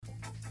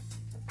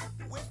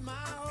my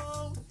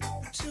own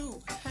two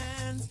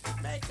hands,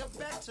 make a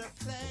better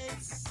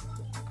place.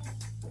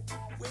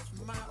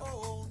 With my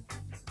own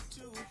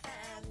two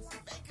hands,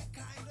 make a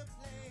kind of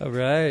place. All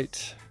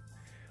right.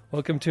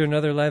 Welcome to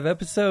another live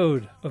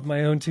episode of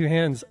My Own Two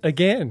Hands.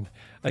 Again,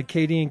 a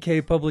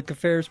KD&K public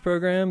affairs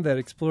program that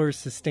explores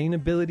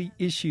sustainability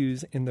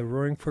issues in the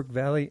Roaring Fork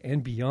Valley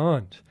and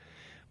beyond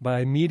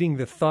by meeting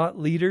the thought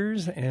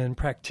leaders and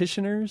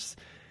practitioners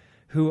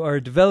who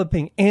are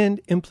developing and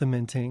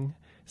implementing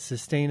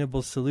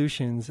sustainable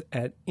solutions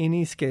at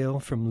any scale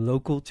from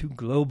local to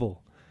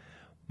global.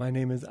 My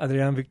name is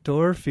Adrian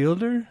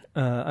Fielder.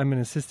 I'm an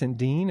assistant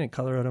dean at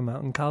Colorado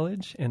Mountain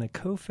College and a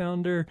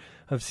co-founder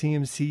of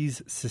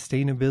CMC's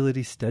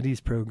Sustainability Studies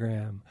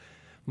program.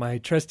 My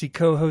trusty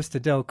co-host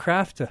Adele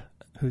Kraft,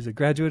 who's a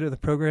graduate of the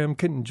program,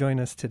 couldn't join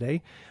us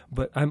today,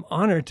 but I'm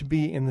honored to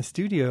be in the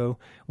studio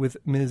with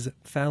Ms.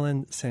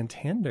 Fallon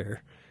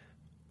Santander.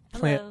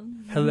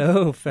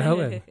 Hello,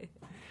 Fallon.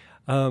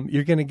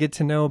 You're going to get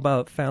to know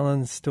about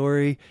Fallon's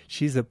story.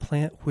 She's a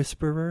plant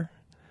whisperer.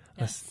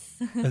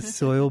 Yes. A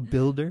soil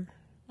builder.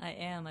 I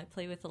am. I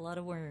play with a lot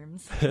of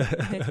worms.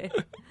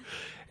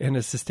 And a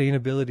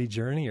sustainability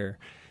journeyer.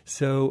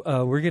 So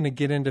we're going to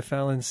get into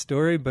Fallon's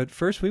story, but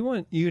first we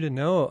want you to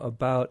know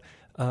about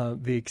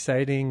the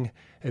exciting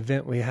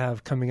event we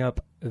have coming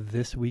up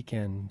this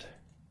weekend.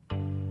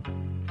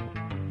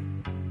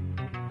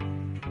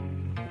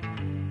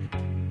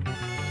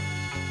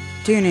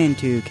 Tune in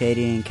to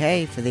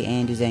KD&K for the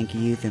Andy Zanke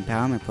Youth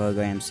Empowerment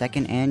Program's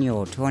second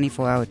annual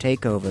 24-hour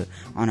takeover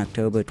on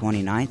October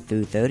 29th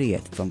through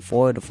 30th from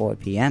 4 to 4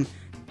 p.m.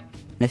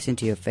 Listen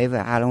to your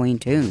favorite Halloween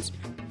tunes.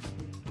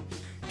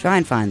 Try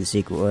and find the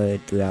secret word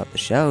throughout the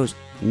shows,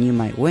 and you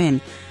might win.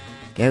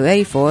 Get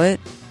ready for it.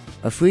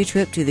 A free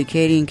trip to the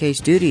KD&K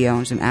studio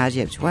and some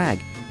ASIEP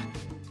swag.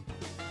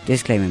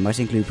 Disclaimer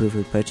must include proof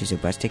of purchase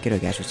of bus ticket or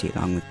gas receipt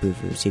along with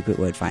proof of secret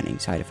word finding.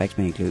 Side effects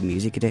may include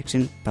music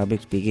addiction,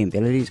 public speaking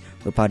abilities,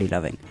 or party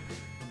loving.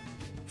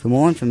 For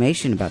more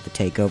information about the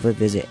takeover,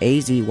 visit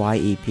azyep.org.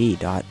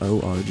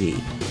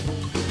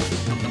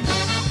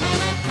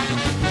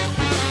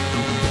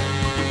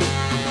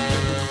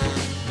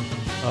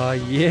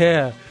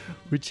 Yeah.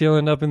 We're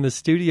chilling up in the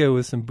studio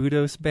with some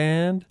Budos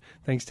band,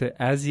 thanks to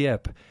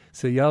ASIEP.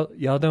 So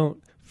y'all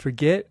don't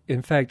forget.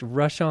 In fact,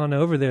 rush on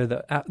over there.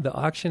 The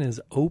auction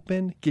is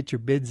open. Get your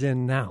bids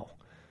in now.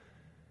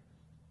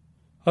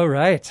 All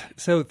right.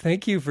 So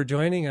thank you for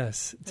joining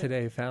us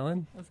today,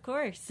 Fallon. Of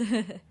course.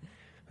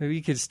 Maybe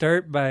you could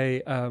start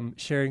by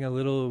sharing a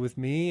little with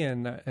me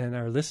and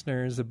our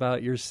listeners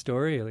about your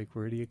story. Like,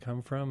 where do you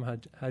come from?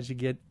 How'd you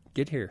get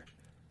here?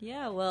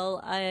 Yeah,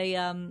 well,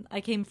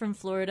 I came from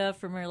Florida,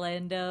 from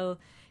Orlando,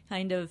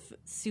 kind of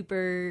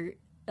super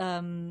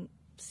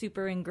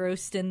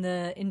engrossed in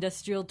the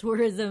industrial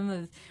tourism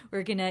of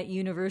working at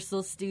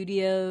Universal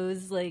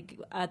Studios, like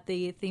at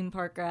the theme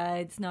park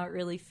rides, not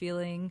really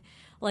feeling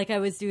like I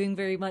was doing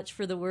very much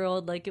for the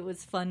world. Like, it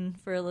was fun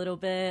for a little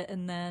bit,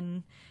 and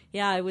then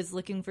I was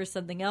looking for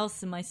something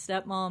else, and my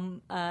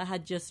stepmom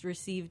had just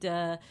received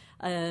a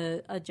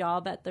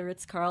job at the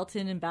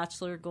Ritz-Carlton in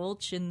Bachelor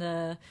Gulch in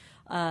the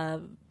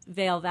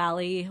Vail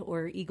Valley,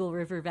 or Eagle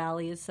River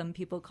Valley as some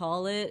people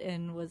call it,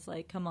 and was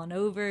like, come on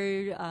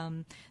over.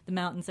 The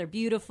mountains are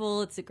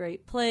beautiful. It's a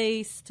great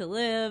place to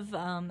live.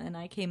 And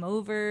I came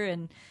over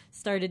and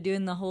started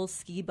doing the whole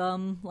ski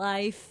bum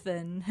life,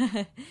 and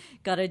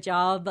got a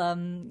job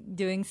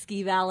doing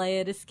ski valet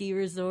at a ski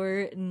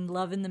resort, and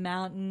loving the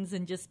mountains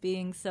and just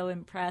being so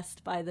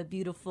impressed by the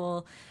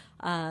beautiful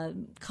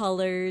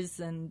colors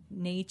and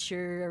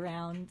nature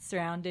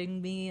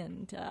surrounding me.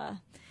 And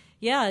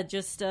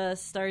just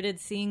started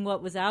seeing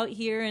what was out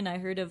here, and I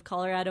heard of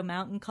Colorado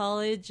Mountain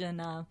College, and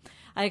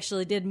I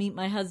actually did meet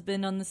my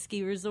husband on the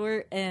ski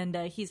resort, and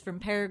he's from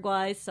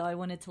Paraguay, so I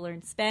wanted to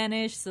learn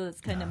Spanish, so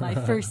that's kind of my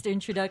first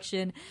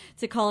introduction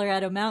to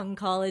Colorado Mountain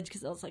College,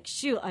 because I was like,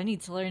 shoot, I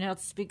need to learn how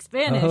to speak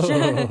Spanish.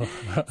 Oh.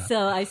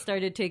 So I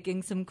started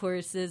taking some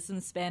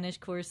Spanish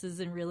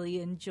courses, and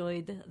really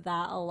enjoyed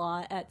that a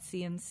lot at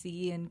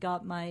CMC, and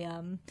got my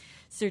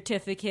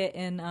certificate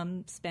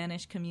in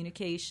Spanish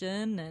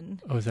communication.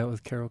 And Oh, is that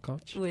with Carol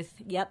Koch? with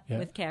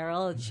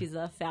Carol, and she's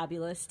a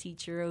fabulous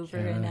teacher over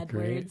in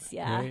Edwards.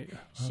 Great.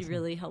 She Awesome.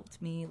 really helped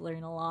me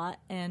learn a lot.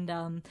 And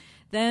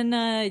then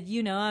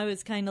I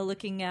was kind of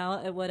looking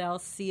out at what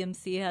else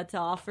CMC had to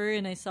offer,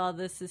 and I saw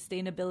the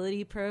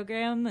sustainability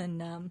program,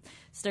 and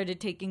started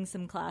taking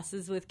some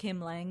classes with Kim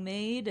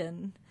Langmaid,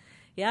 and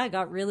I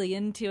got really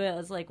into it. I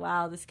was like,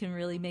 wow, this can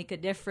really make a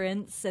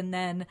difference. And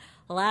then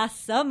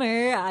last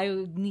summer,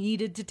 I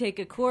needed to take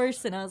a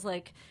course, and I was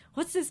like,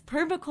 what's this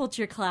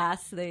permaculture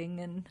class thing?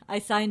 And I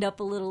signed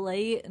up a little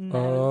late. And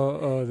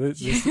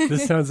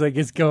this sounds like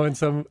it's going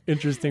some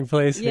interesting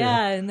place here.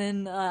 Yeah, and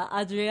then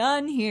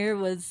Adrian here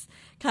was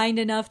kind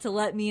enough to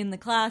let me in the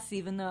class,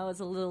 even though I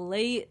was a little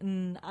late.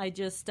 And I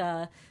just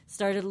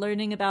started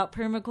learning about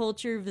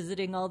permaculture,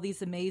 visiting all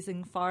these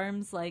amazing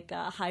farms, like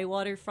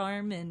Highwater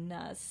Farm in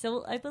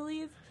Silt, I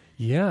believe.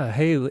 Yeah.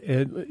 Hey,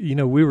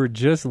 we were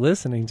just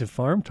listening to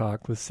Farm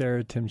Talk with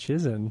Sarah Tim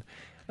Chizen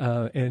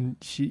And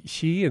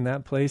she in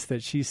that place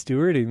that she's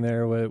stewarding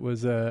there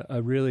was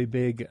a really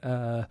big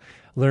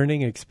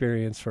learning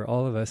experience for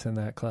all of us in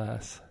that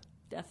class.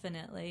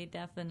 Definitely.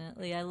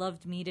 I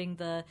loved meeting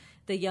the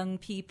young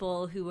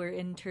people who were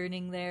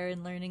interning there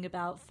and learning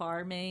about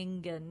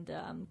farming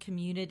and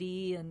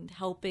community and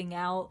helping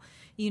out,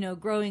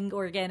 growing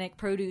organic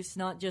produce,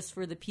 not just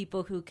for the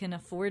people who can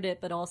afford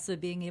it, but also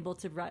being able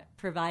to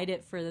provide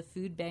it for the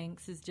food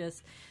banks is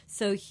just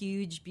so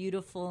huge,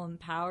 beautiful, and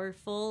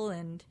powerful.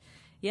 And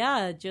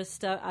yeah,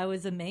 just I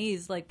was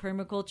amazed. Like,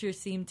 permaculture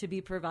seemed to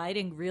be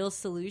providing real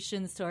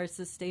solutions to our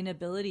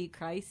sustainability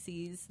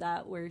crises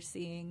that we're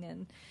seeing.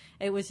 And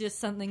it was just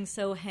something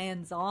so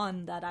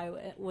hands-on that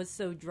I was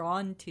so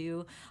drawn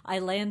to. I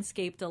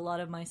landscaped a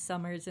lot of my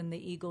summers in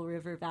the Eagle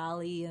River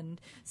Valley.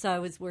 And so I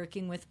was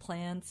working with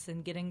plants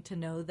and getting to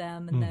know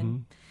them. And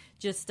then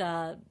just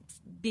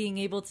being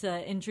able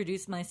to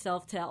introduce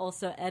myself to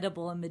also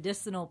edible and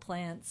medicinal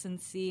plants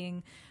and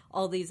seeing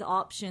all these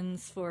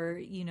options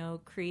for,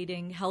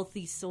 creating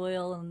healthy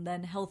soil and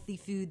then healthy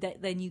food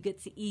that then you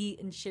get to eat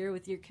and share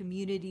with your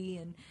community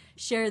and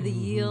share the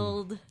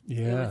yield. Yeah.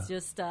 It was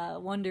just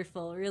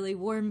wonderful, really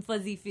warm,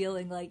 fuzzy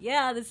feeling like,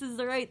 yeah, this is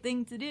the right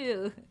thing to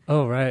do.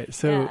 Oh, right.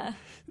 So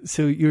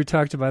you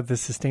talked about the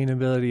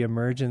sustainability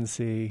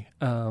emergency.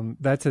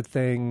 That's a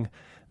thing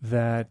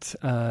that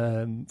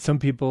some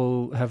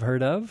people have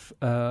heard of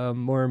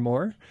more and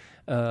more.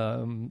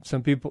 Some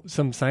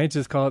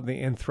scientists call it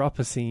the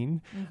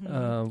Anthropocene.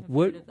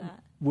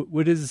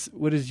 What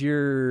is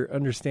your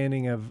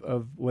understanding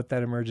of what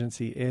that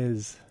emergency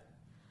is?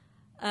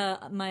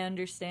 My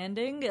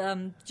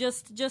understanding,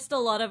 just a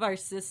lot of our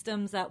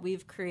systems that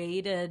we've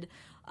created,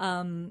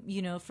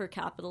 for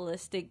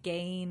capitalistic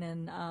gain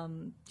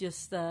and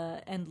just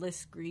the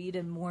endless greed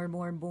and more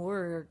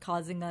are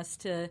causing us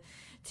to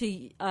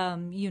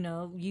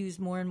use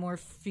more and more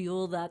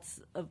fuel that's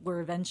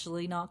we're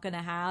eventually not going to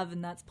have,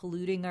 and that's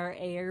polluting our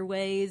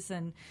airways,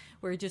 and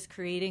we're just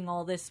creating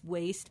all this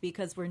waste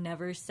because we're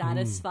never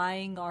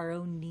satisfying our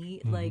own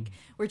need. Like,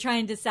 we're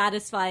trying to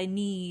satisfy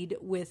need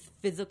with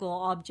physical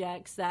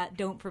objects that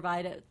don't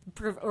provide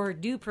or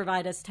do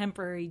provide us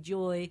temporary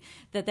joy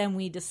that then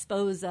we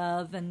dispose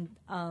of, and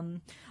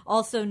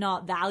also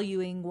not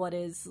valuing what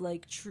is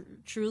like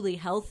truly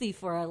healthy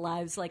for our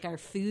lives, like our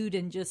food,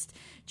 and just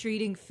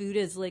treating food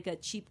as like a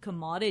cheap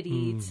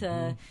commodity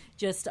to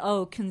just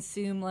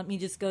consume. Let me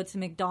just go to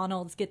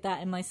McDonald's, get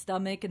that in my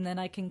stomach, and then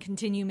I can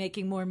continue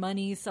making more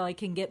money so I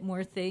can get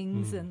more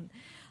things. And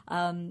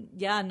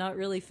not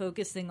really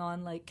focusing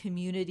on like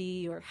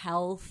community or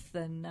health,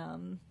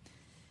 and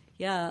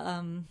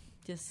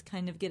just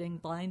kind of getting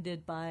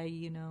blinded by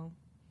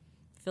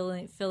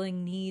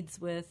filling needs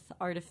with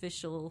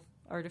artificial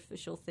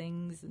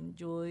things and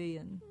joy.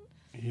 And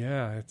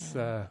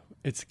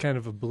it's kind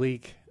of a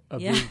bleak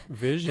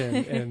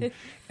vision,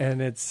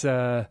 and it's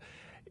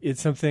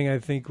something I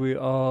think we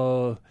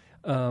all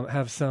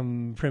have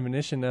some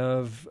premonition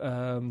of,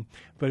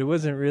 but it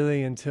wasn't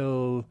really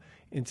until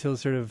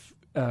sort of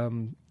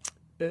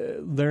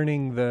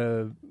learning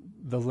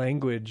the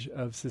language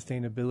of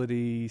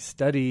sustainability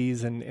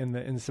studies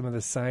and some of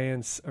the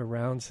science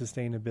around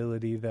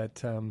sustainability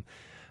that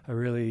I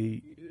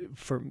really,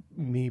 for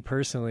me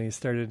personally,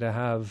 started to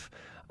have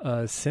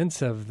a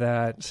sense of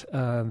that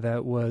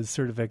that was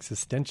sort of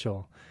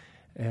existential.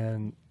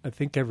 And I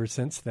think ever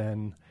since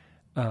then,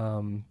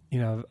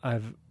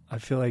 I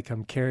feel like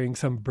I'm carrying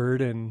some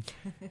burden,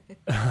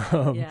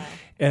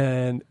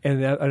 and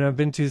I've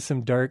been to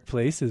some dark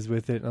places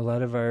with it. And a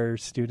lot of our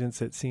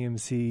students at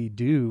CMC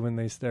do when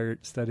they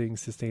start studying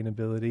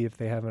sustainability, if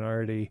they haven't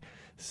already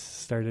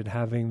started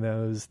having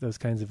those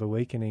kinds of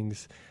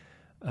awakenings.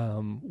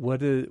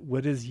 What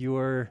is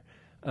your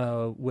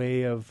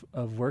way of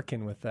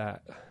working with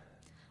that?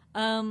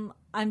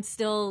 I'm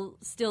still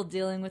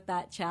dealing with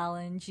that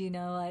challenge.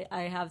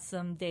 I have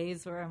some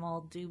days where I'm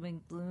all doom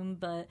and gloom,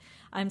 but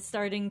I'm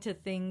starting to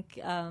think,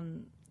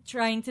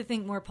 trying to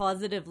think more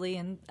positively,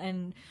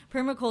 and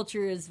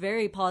permaculture is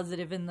very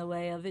positive in the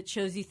way of it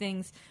shows you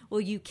things.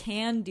 Well, you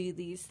can do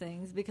these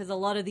things, because a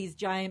lot of these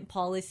giant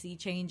policy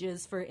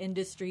changes for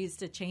industries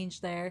to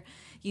change their,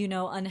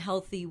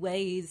 unhealthy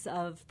ways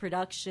of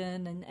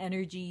production and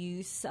energy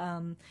use,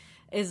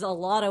 is a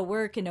lot of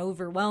work and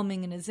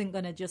overwhelming, and isn't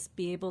going to just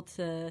be able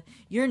to,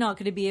 you're not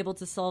going to be able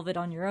to solve it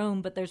on your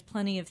own. But there's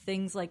plenty of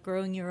things like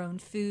growing your own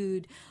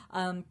food,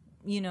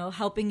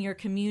 helping your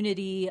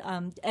community,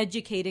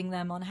 educating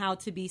them on how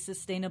to be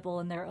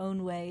sustainable in their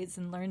own ways,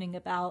 and learning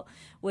about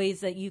ways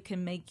that you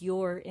can make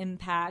your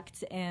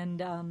impact.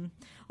 And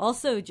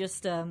also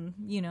just,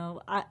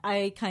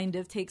 I kind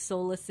of take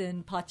solace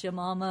in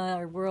Pachamama.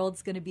 Our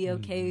world's going to be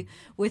okay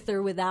with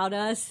or without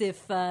us.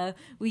 If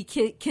we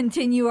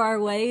continue our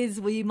ways,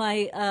 we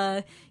might,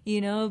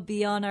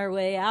 be on our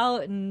way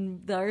out,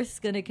 and the Earth's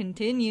going to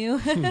continue.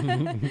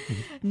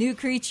 New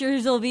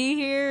creatures will be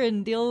here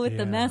and deal with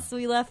the mess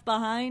we left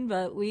behind,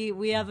 but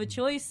we have a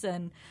choice,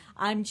 and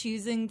I'm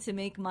choosing to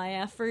make my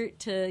effort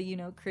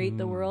to, create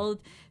the world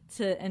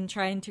and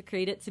trying to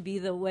create it to be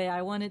the way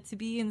I want it to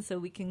be, and so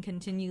we can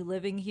continue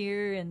living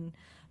here and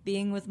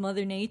being with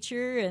Mother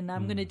Nature. And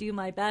I'm going to do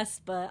my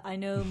best, but I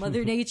know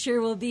Mother Nature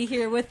will be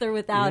here with or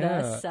without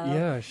us. So.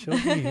 Yeah, she'll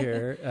be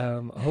here.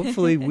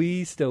 Hopefully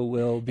we still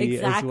will be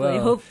as well.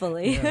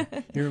 Hopefully. Yeah.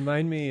 You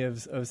remind me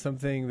of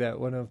something that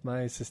one of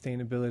my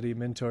sustainability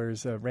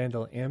mentors,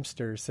 Randall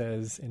Amster,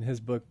 says in his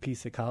book,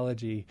 Peace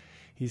Ecology.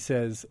 He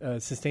says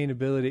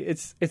sustainability,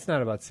 it's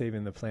not about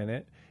saving the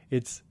planet.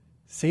 It's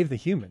save the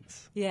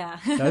humans. Yeah.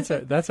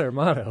 That's our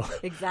motto.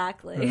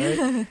 Exactly.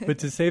 Right? But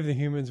to save the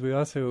humans, we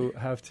also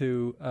have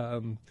to,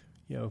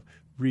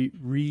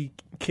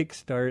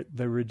 kickstart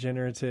the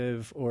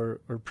regenerative or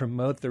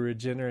promote the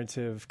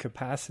regenerative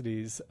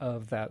capacities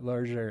of that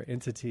larger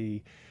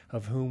entity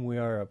of whom we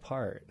are a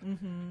part.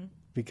 Mm-hmm.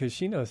 Because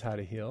she knows how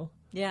to heal.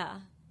 Yeah.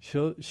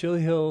 She'll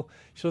heal.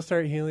 She'll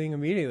start healing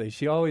immediately.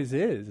 She always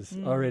is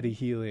already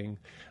healing.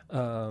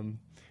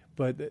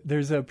 But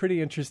there's a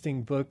pretty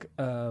interesting book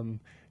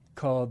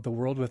called The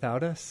World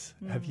Without Us.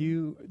 Did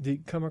you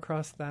come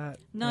across that?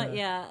 Not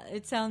yet.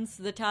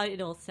 The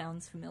title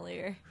sounds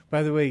familiar.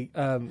 By the way,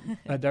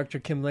 Dr.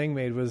 Kim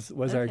Langmaid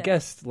was our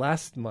guest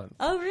last month.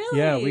 Oh, really?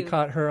 Yeah, we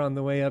caught her on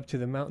the way up to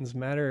the Mountains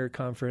Matter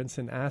conference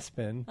in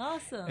Aspen.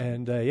 Awesome.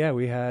 And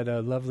we had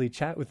a lovely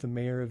chat with the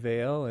mayor of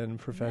Vail and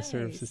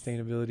professor of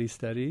sustainability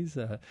studies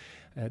at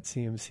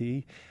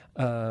CMC,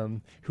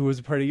 who was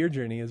a part of your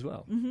journey as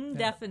well. Mm-hmm,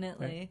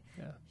 definitely. Right?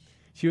 Yeah.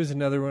 She was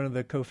another one of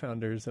the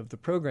co-founders of the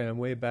program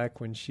way back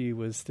when she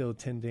was still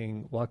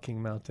attending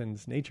Walking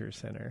Mountains Nature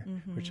Center,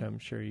 which I'm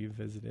sure you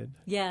visited.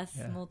 Yes,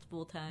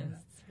 multiple times. Yeah.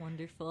 It's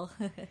wonderful.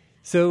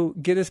 So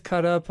get us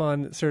caught up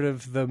on sort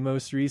of the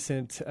most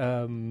recent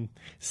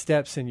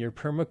steps in your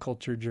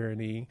permaculture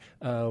journey.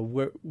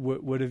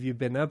 What have you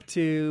been up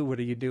to? What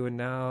are you doing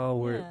now?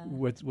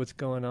 What's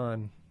going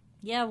on?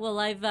 Yeah, well,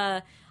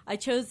 I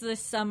chose this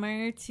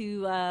summer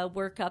to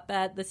work up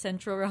at the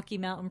Central Rocky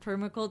Mountain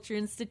Permaculture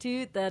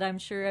Institute that I'm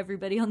sure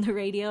everybody on the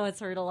radio has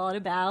heard a lot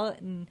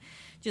about, and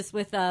just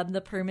with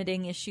the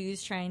permitting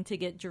issues, trying to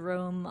get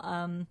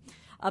Jerome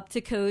up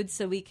to code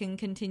so we can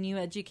continue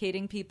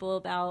educating people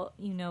about,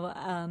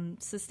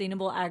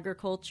 sustainable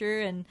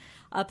agriculture. And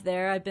up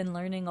there, I've been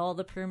learning all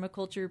the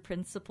permaculture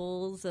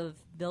principles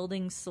of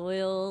building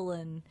soil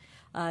and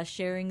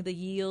sharing the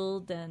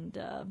yield and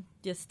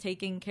just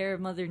taking care of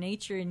Mother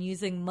Nature and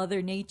using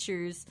Mother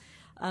Nature's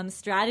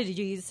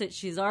strategies that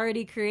she's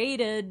already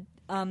created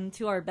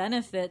to our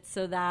benefit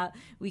so that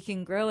we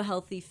can grow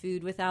healthy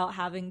food without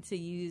having to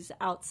use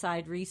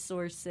outside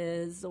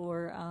resources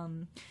or,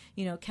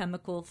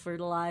 chemical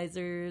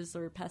fertilizers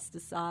or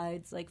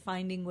pesticides, like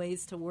finding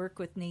ways to work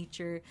with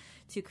nature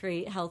to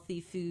create healthy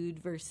food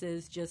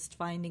versus just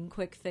finding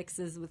quick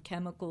fixes with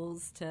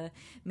chemicals to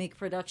make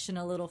production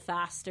a little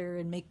faster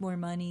and make more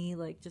money,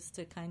 like just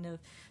to kind of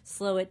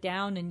slow it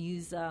down and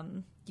use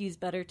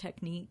better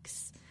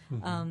techniques.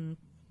 Mm-hmm.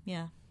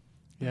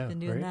 I've been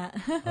doing that.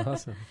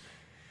 Awesome.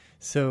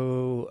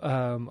 So,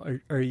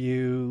 are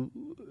you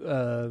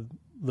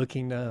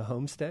looking to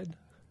homestead?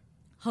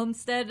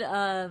 Homestead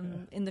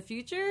in the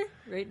future,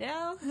 right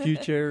now.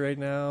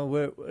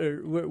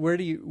 Where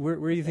do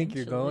you think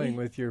you're going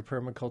with your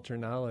permaculture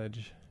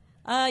knowledge?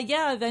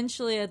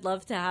 Eventually, I'd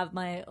love to have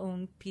my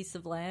own piece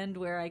of land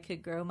where I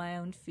could grow my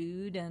own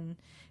food and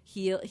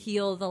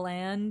heal the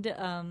land.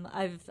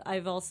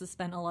 I've also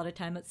spent a lot of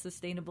time at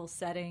sustainable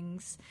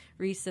settings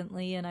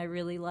recently, and I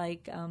really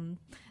like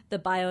the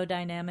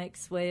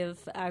biodynamics way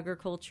of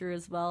agriculture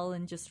as well,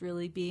 and just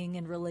really being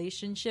in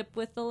relationship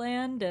with the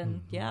land.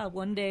 And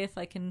one day if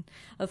I can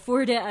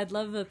afford it, I'd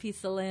love a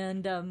piece of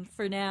land.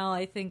 For now,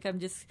 I think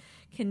I'm just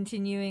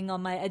continuing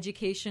on my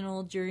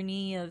educational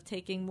journey of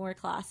taking more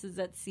classes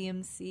at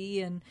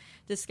CMC and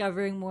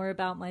discovering more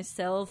about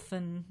myself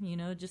and,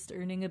 just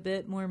earning a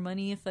bit more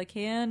money if I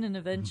can. And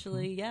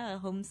eventually,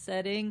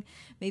 homesteading,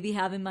 maybe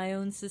having my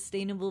own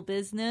sustainable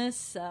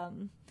business.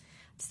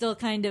 Still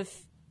kind of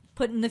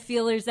putting the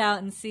feelers out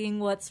and seeing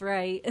what's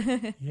right.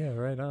 Yeah,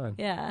 right on.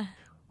 Yeah.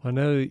 Well, I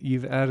know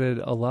you've added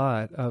a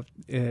lot up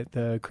at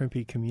the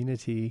Crimpy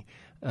community,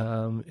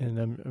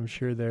 and I'm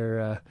sure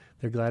they're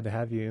glad to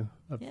have you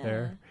up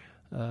there.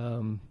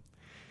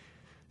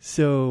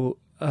 So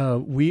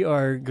we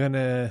are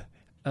gonna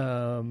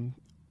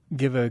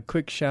give a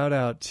quick shout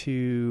out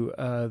to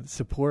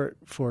support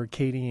for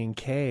Katie and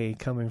Kay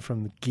coming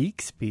from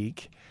Geek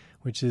Speak,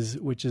 which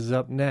is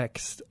up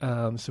next.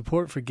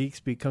 Support for Geek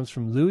Speak comes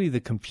from Louis the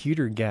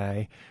Computer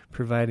Guy,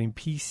 providing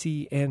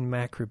PC and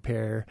Mac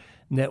repair,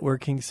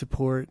 networking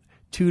support,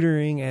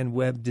 tutoring, and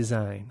web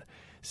design.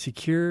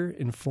 Secure,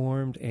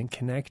 informed, and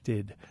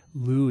connected,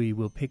 Louis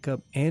will pick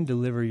up and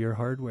deliver your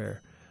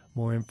hardware.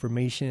 More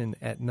information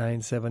at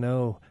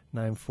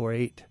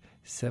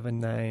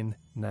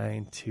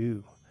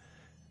 970-948-7992.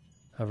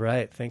 All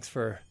right, thanks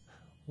for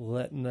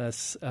letting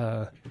us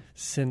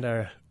send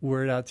our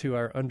word out to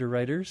our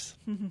underwriters.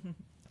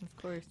 Of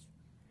course.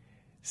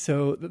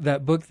 So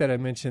that book that I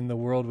mentioned, The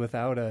World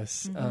Without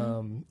Us,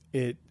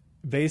 it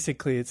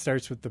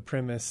starts with the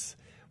premise,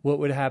 what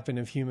would happen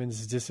if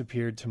humans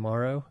disappeared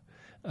tomorrow?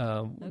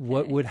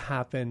 what would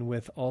happen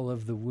with all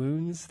of the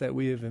wounds that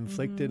we have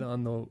inflicted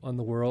on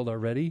the world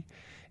already.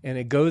 And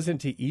it goes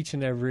into each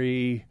and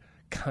every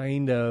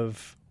kind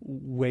of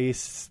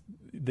waste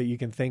that you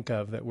can think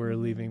of that we're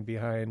leaving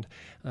behind.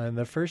 And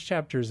the first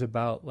chapter is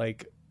about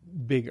like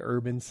big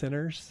urban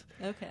centers.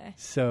 Okay.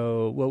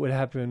 So what would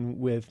happen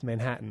with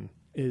Manhattan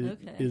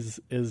is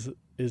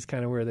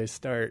kind of where they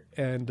start.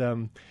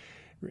 And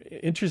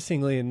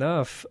interestingly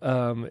enough,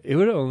 it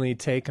would only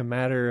take a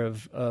matter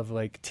of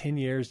like 10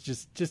 years,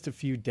 just a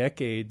few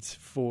decades,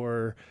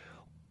 for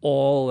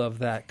all of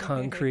that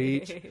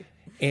concrete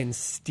and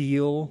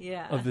steel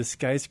of the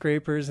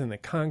skyscrapers and the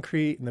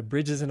concrete and the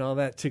bridges and all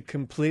that to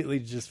completely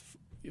just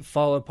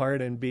fall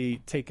apart and be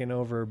taken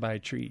over by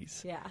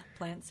trees. Yeah,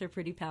 plants are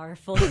pretty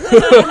powerful.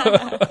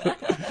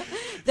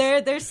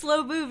 They're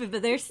slow moving,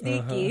 but they're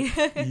sneaky.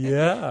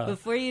 Yeah.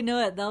 Before you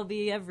know it, they'll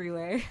be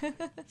everywhere.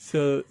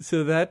 So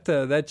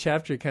that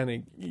chapter kind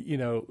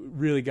of,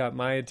 really got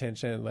my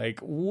attention. Like,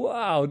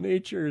 wow,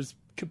 nature's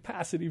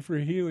capacity for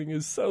healing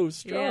is so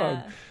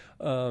strong.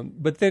 Yeah.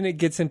 But then it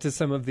gets into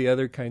some of the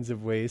other kinds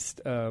of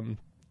waste.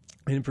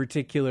 In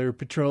particular,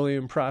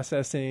 petroleum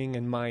processing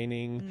and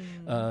mining,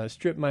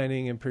 strip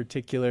mining in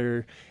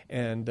particular,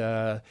 and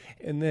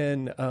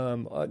then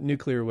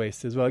nuclear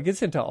waste as well. It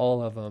gets into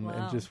all of them,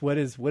 and just what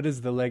is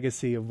the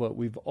legacy of what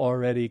we've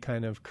already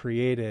kind of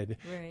created,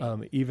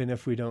 even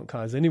if we don't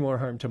cause any more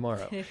harm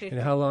tomorrow,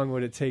 and how long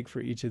would it take for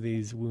each of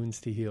these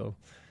wounds to heal?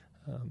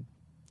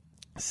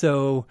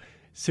 So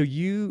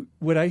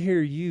what I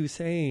hear you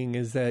saying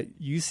is that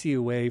you see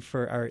a way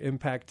for our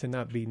impact to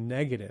not be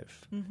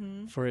negative,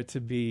 for it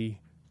to be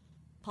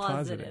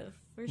positive,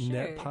 for sure.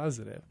 Net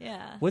positive.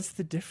 Yeah. What's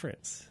the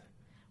difference?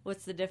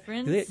 What's the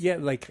difference? Yeah,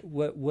 like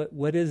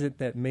what is it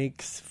that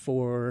makes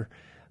for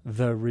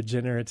the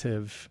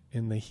regenerative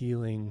and the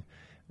healing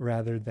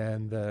rather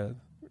than the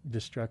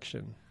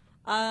destruction?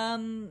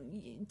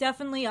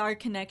 Definitely our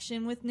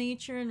connection with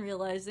nature and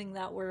realizing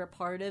that we're a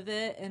part of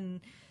it,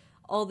 and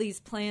all these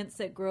plants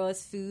that grow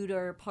us food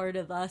are a part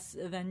of us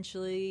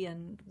eventually,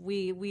 and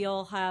we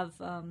all have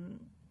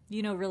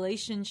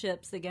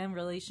relationships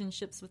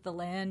with the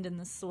land and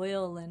the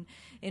soil, and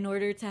in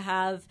order to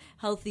have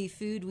healthy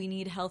food we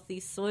need healthy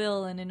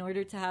soil, and in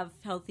order to have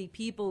healthy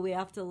people we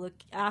have to look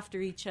after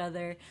each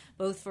other,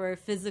 both for our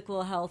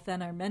physical health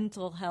and our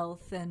mental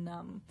health, and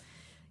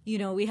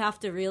we have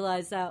to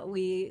realize that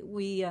we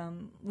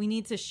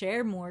need to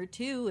share more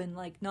too, and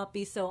like not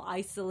be so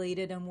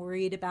isolated and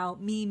worried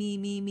about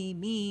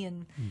me,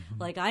 and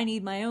like I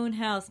need my own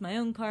house, my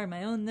own car,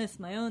 my own this,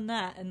 my own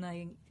that, and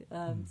like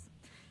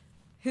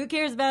who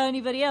cares about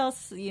anybody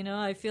else?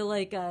 I feel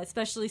like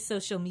especially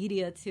social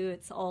media too,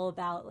 it's all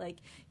about like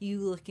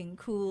you looking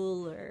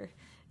cool, or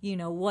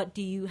what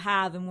do you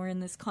have? And we're in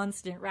this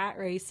constant rat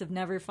race of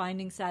never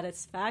finding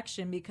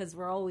satisfaction because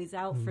we're always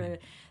out for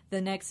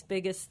the next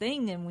biggest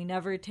thing, and we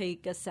never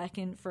take a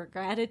second for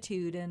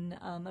gratitude and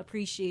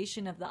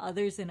appreciation of the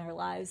others in our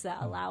lives that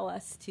allow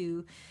us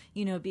to,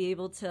 be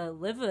able to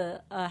live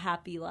a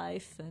happy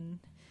life. And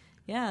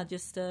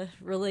just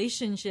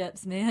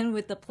relationships, man,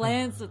 with the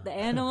plants, with the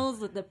animals,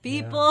 with the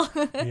people.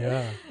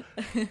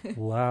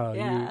 Wow.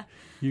 Yeah.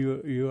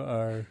 You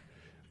are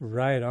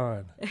right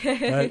on.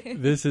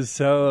 This is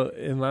so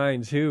in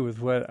line too with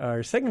what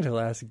our second to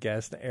last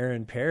guest,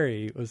 Aaron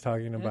Perry, was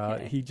talking about.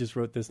 Okay. He just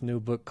wrote this new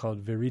book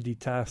called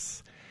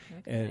Viriditas.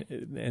 Okay.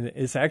 And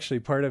it's actually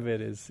part of it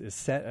is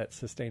set at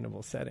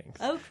sustainable settings.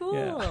 Oh, cool.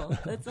 Yeah.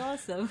 That's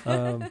awesome.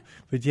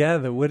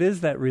 But what is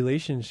that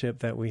relationship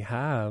that we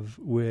have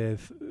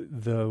with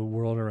the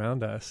world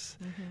around us?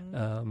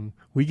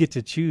 We get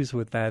to choose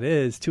what that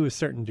is to a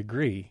certain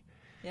degree.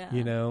 Yeah.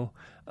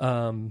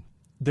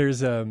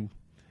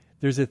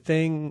 There's a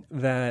thing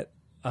that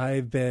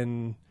I've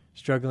been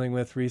struggling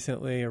with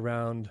recently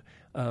around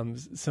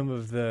some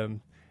of the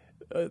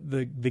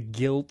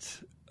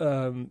guilt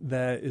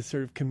that is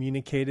sort of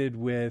communicated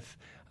with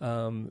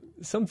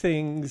some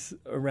things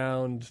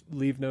around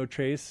leave no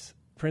trace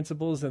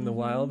principles in the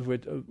wild,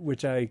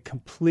 which I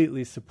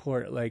completely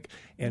support,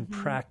 and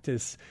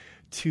practice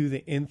to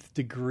the nth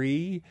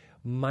degree,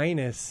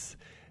 minus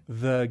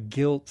the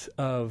guilt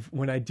of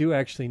when I do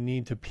actually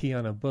need to pee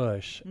on a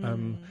bush.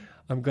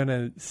 I'm going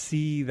to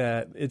see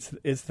that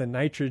it's the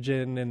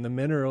nitrogen and the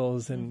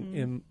minerals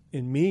in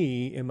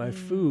me, in my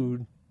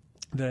food,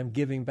 that I'm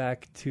giving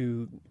back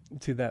to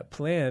that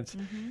plant,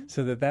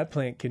 so that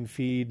plant can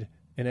feed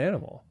an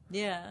animal.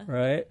 Yeah.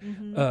 Right.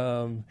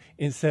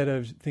 Instead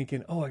of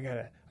thinking, oh, I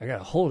gotta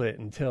hold it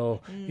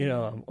until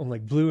I'm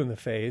like blue in the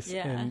face,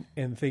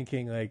 and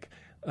thinking like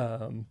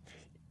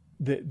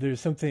there's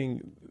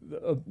something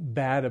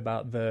bad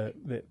about the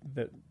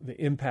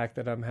impact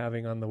that I'm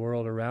having on the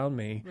world around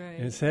me. Right.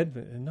 And instead,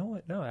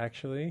 no,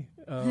 actually,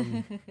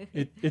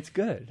 It's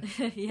good.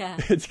 Yeah.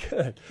 It's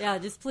good. Yeah,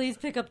 just please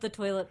pick up the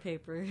toilet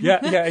paper. Yeah,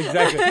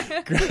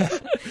 exactly.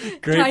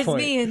 Great Drives point.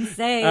 me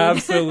insane.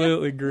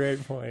 Absolutely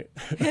great point.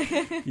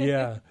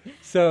 Yeah.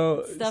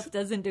 So Stuff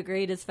doesn't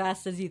degrade as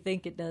fast as you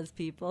think it does,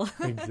 people.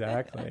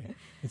 exactly.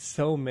 And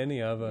so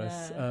many of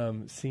us Yeah.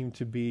 seem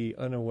to be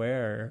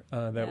unaware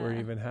that we're Yeah.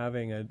 even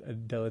having a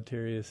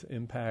deleterious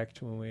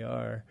impact when we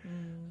are.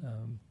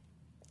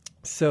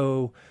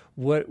 So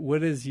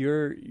what is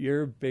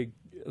your big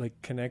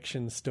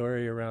connection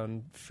story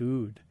around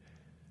food?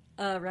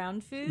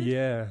 Around food?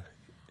 Yeah.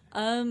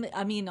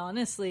 I mean,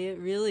 honestly, it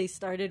really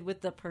started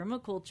with the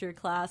permaculture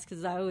class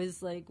because I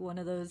was like one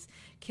of those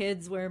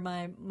kids where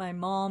my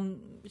mom,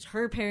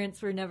 her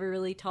parents were never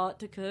really taught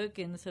to cook,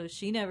 and so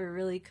she never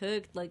really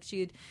cooked. Like,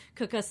 she'd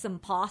cook us some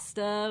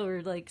pasta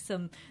or like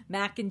some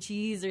mac and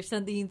cheese or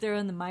something you throw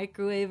in the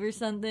microwave or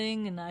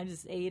something, and I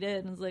just ate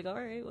it and was like, all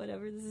right,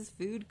 whatever, this is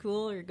food,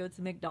 cool. Or go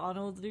to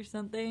McDonald's or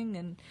something,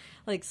 and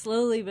like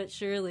slowly but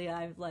surely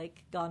I've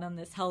like gone on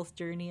this health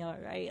journey. All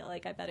right,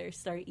 like I better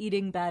start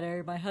eating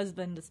better. My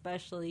husband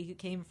especially, who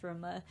came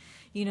from a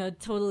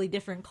totally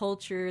different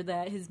culture,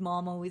 that his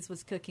mom always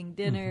was cooking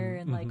dinner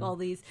and like all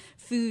these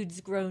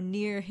foods grown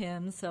near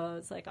him. So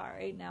it's like, all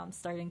right, now I'm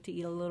starting to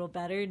eat a little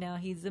better. Now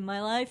he's in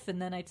my life.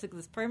 And then I took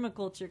this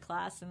permaculture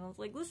class and I was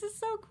like, this is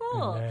so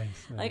cool. Nice.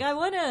 Like I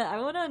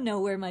wanna know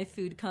where my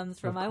food comes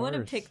from. I want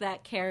to pick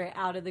that carrot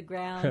out of the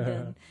ground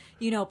and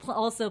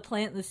also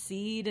plant the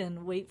seed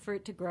and wait for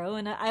it to grow.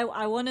 And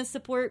I want to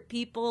support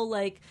people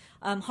like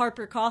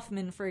Harper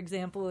Kaufman, for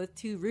example, with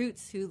Two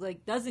Roots, who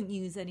like doesn't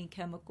use any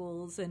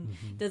chemicals and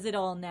does it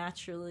all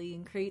naturally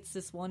and creates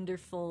this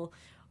wonderful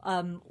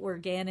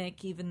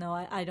organic, even though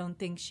I don't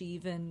think she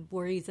even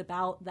worries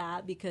about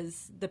that,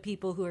 because the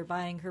people who are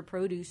buying her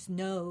produce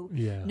know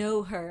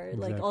her. Exactly.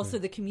 Like also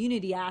the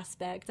community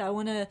aspect. I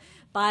want to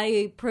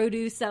buy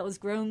produce that was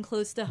grown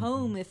close to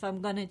home. If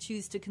I'm going to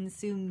choose to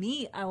consume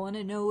meat, I want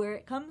to know where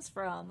it comes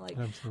from. Like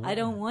Absolutely. I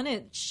don't want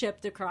it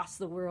shipped across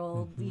the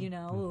world,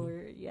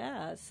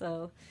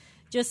 so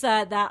just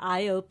that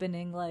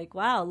eye-opening, like,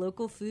 wow,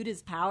 local food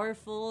is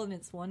powerful and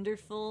it's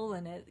wonderful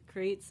and it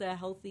creates a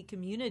healthy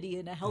community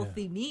and a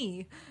healthy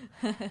me.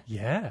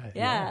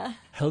 Yeah.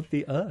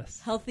 Healthy us.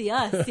 Healthy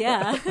us,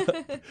 yeah.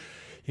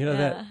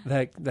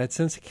 That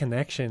sense of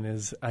connection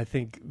is, I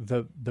think,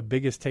 the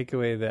biggest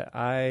takeaway that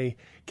I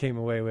came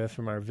away with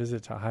from our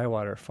visit to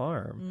Highwater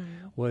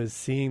Farm was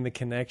seeing the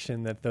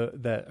connection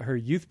that her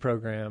youth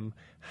program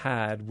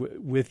had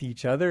with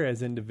each other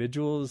as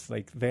individuals.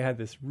 Like, they had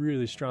this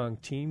really strong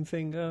team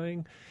thing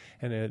going,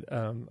 and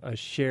a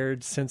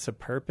shared sense of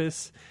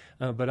purpose.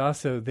 But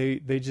also,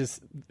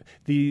 these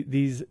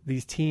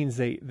teens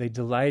they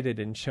delighted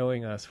in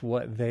showing us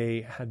what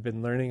they had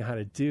been learning how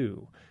to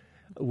do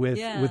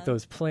with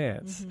those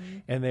plants,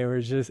 and it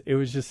was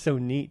just so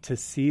neat to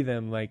see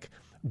them like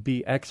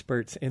be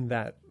experts in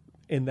that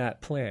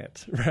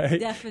plant, right?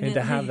 Definitely. And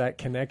to have that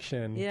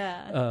connection.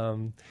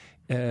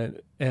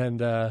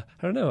 And I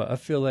don't know, I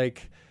feel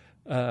like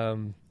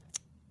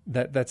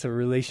that's a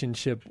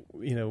relationship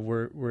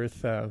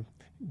worth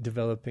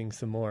developing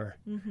some more.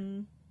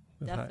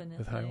 Definitely.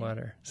 With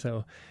Highwater.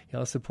 So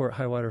y'all support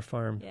Highwater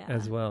Farm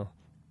as well.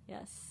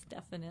 Yes,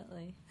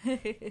 definitely.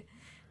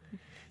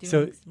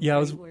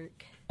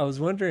 I was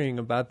wondering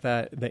about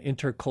the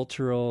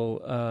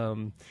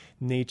intercultural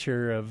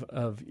nature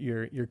of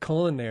your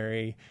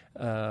culinary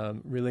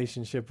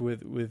relationship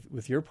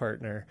with your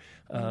partner,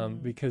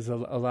 because a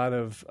lot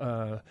of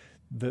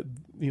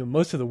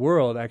most of the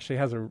world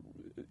actually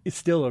it's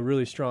still a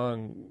really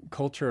strong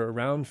culture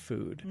around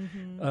food,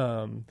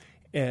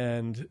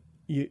 and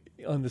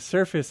on the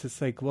surface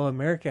it's like, well,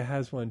 America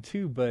has one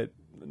too, but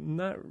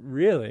not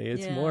really.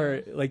 It's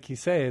more, like you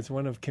say, it's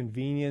one of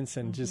convenience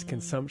and just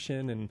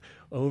consumption and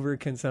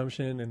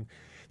overconsumption, and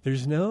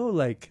there's no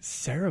like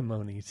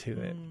ceremony to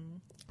it.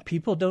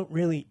 People don't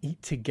really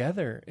eat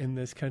together in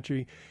this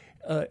country.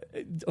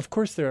 Of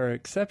course there are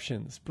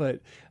exceptions,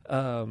 but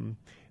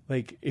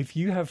like if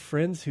you have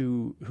friends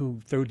who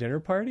throw dinner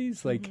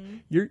parties, like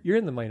you're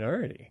in the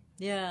minority.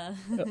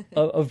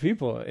 Of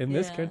people in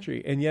this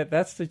country, and yet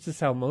that's just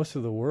how most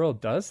of the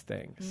world does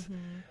things.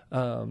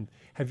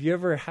 Have you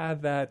ever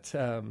had that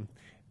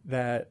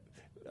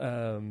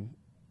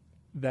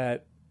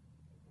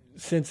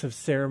sense of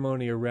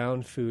ceremony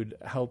around food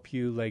help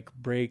you like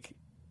break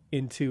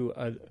into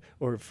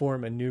or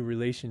form a new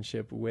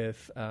relationship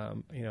with a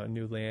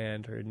new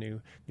land or a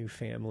new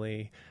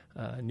family,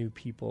 new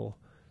people?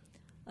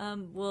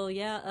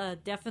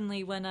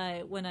 Definitely. When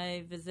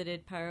I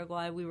visited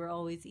Paraguay, we were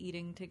always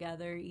eating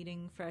together,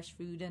 eating fresh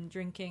food and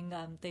drinking.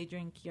 They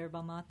drink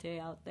yerba mate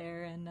out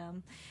there,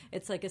 and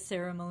it's like a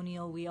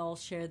ceremonial. We all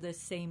share this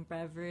same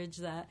beverage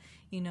that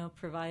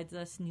provides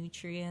us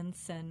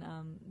nutrients and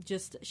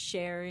just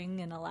sharing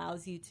and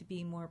allows you to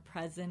be more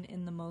present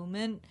in the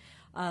moment.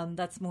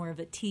 That's more of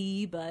a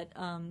tea, but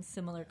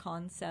similar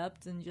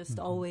concept, and just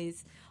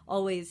always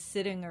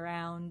sitting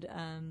around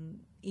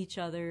each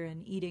other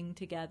and eating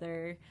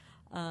together.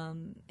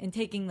 and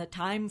taking the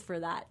time for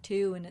that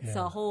too. And it's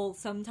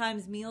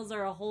sometimes meals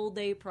are a whole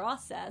day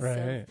process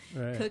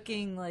of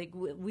cooking. Like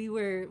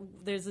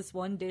there's this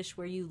one dish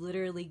where you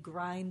literally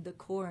grind the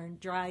corn,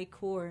 dry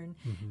corn,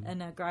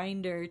 in a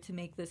grinder to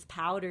make this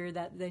powder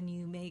that then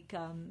you make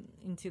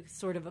into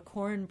sort of a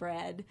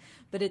cornbread.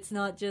 But it's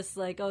not just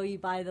like, oh, you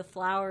buy the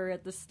flour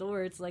at the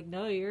store. It's like,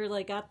 no, you're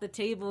like at the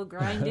table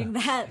grinding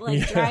that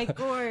like dry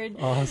corn.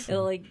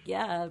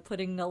 Awesome.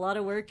 Putting a lot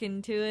of work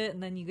into it,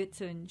 and then you get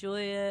to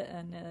enjoy it.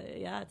 And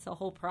it's a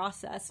whole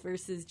process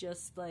versus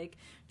just like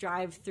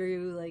drive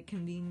through like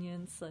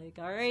convenience. Like,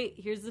 all right,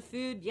 here's the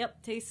food.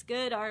 Yep, tastes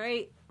good. All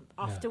right,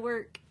 off to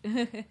work.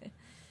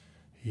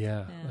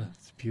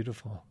 That's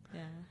beautiful.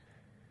 Yeah.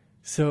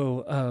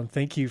 So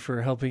thank you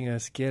for helping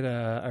us get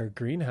our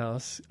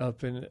greenhouse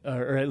up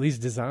or at least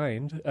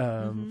designed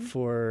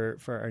for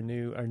our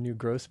new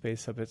grow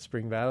space up at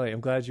Spring Valley.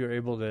 I'm glad you were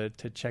able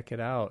to check it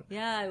out.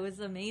 Yeah, it was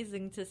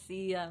amazing to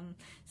see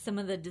some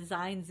of the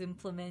designs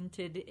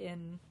implemented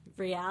in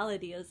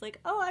reality. I was like,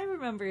 oh, I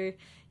remember,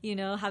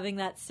 having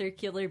that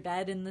circular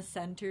bed in the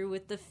center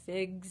with the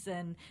figs,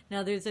 and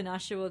now there's an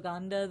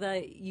ashwagandha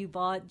that you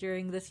bought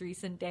during this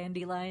recent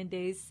Dandelion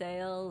Days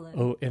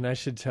sale. And I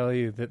should tell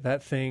you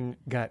that thing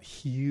got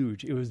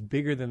huge. It was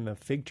bigger than the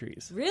fig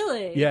trees.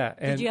 Really? Yeah.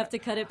 Did you have to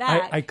cut it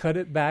back? I cut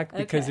it back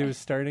because it was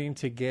starting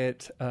to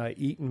get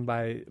eaten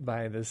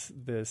by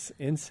this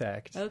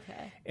insect.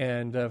 Okay.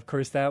 And of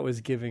course that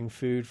was giving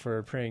food for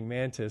a praying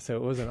mantis, so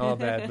it wasn't all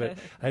bad.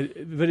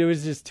 but it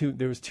was just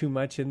there was too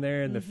much in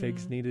there, and the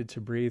figs needed to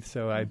breathe.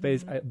 So I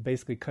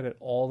basically cut it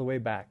all the way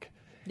back.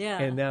 Yeah.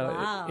 And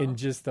now in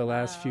just the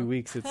last few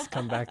weeks, it's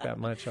come back that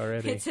much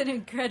already. It's an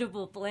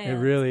incredible plant. It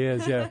really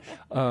is, yeah.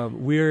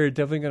 We're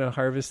definitely going to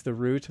harvest the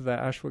root of the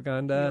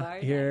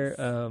ashwagandha here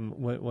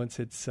once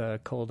it's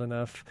cold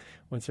enough,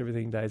 once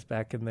everything dies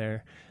back in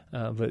there.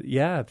 But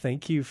yeah,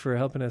 thank you for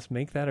helping us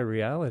make that a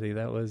reality.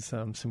 That was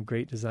some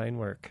great design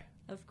work.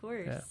 Of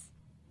course. Yeah.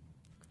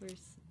 Of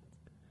course.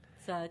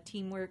 It's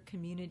teamwork,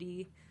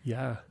 community.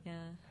 Yeah. Yeah.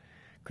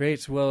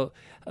 Great. Well,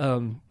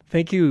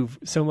 thank you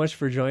so much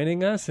for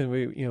joining us, and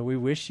we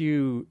wish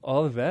you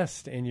all the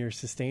best in your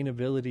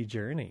sustainability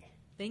journey.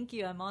 Thank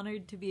you. I'm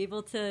honored to be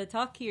able to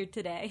talk here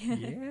today.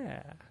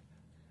 Yeah.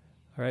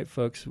 All right,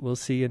 folks. We'll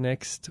see you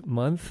next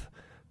month,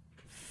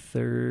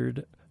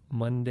 third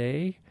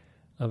Monday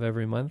of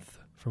every month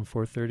from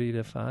 4:30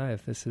 to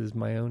 5. This is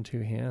My Own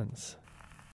Two Hands.